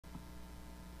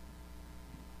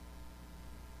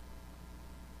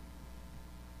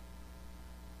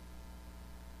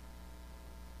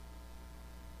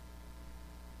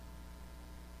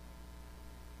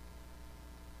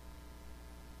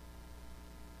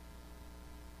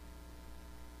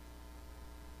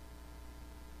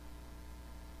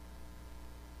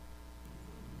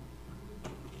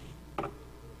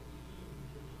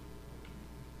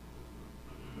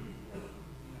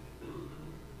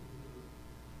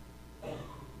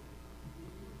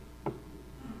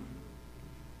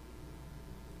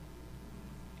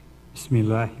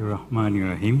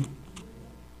Bismillahirrahmanirrahim.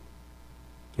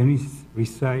 Can we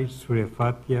recite Surah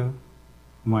Fatiha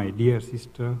for my dear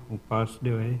sister who passed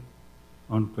away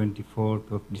on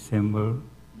 24th of December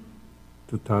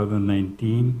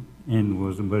 2019 and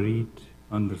was buried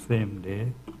on the same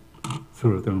day,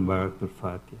 Surah Al-Mubarak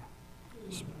al-Fatiha.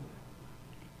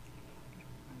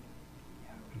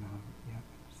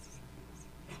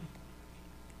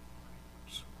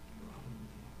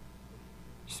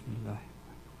 Bismillah.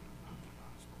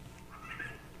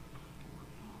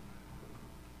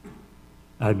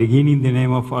 I begin in the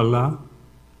name of Allah,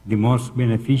 the most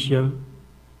beneficial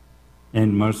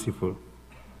and merciful.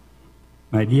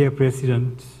 My dear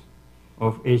President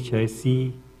of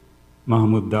HIC,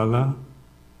 Mahmoud Dalla,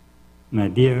 my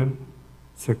dear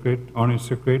Honor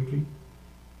Secretary,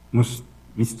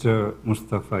 Mr.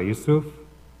 Mustafa Yusuf,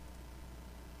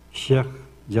 Sheikh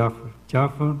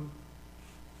Jafar,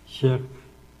 Sheikh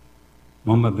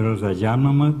Muhammad Raza Jan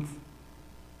Muhammad,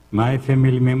 my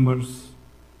family members,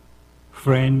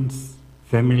 friends,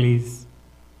 families,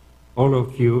 all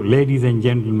of you, ladies and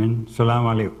gentlemen, Salaam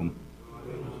Alaikum.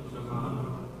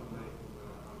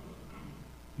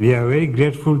 We are very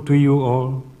grateful to you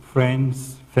all,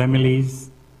 friends,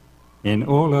 families, and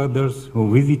all others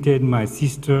who visited my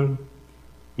sister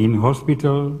in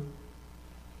hospital,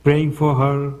 praying for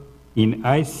her in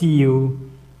ICU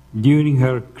during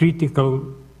her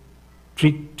critical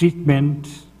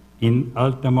treatment in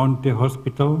Altamonte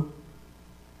Hospital,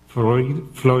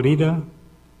 Florida,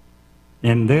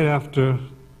 and thereafter,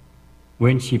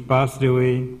 when she passed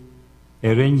away,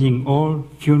 arranging all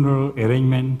funeral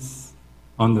arrangements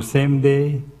on the same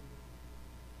day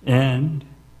and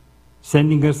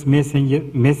sending us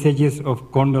messages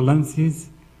of condolences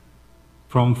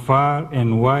from far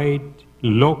and wide,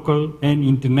 local and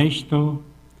international,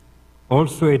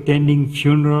 also attending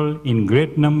funeral in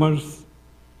great numbers,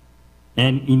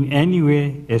 and in any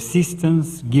way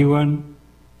assistance given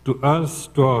to us,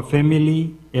 to our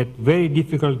family, at very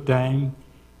difficult time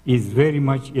is very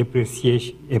much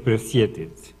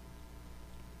appreciated.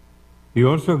 We are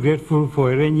also grateful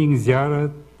for arranging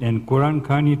Ziyarat and Quran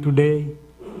Khani today,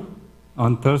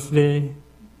 on Thursday,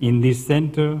 in this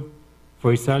center,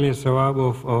 for Isale Sawab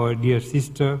of our dear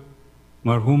sister,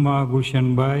 Marhuma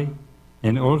Gulshan Bai,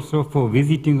 and also for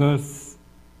visiting us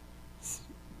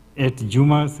at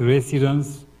Juma's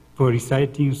residence for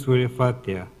reciting Surah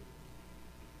Fatiha.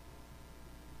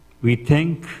 We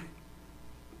thank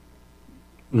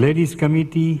Ladies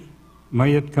Committee,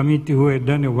 Mayat Committee, who had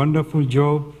done a wonderful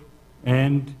job,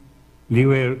 and we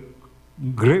are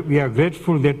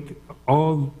grateful that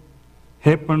all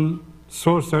happened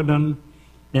so sudden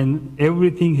and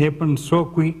everything happened so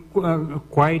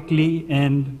quietly,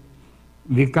 and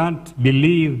we can't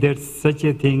believe that such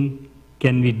a thing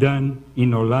can be done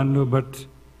in Orlando, but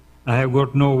I have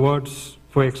got no words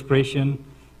for expression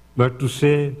but to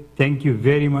say thank you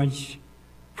very much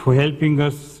for helping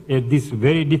us at this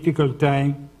very difficult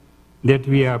time that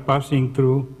we are passing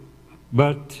through.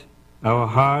 But our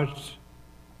hearts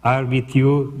are with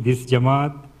you, this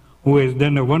Jamaat, who has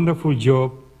done a wonderful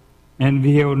job, and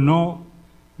we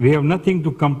have nothing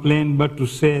to complain but to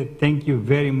say thank you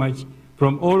very much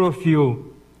from all of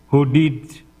you who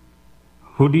did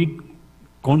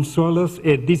console us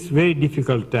at this very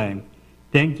difficult time.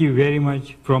 Thank you very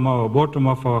much from our bottom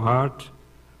of our heart,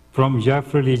 from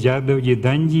Jafar Ali Jadavji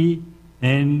Dhanji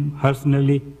and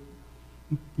personally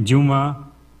Juma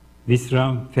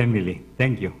Visram family.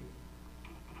 Thank you.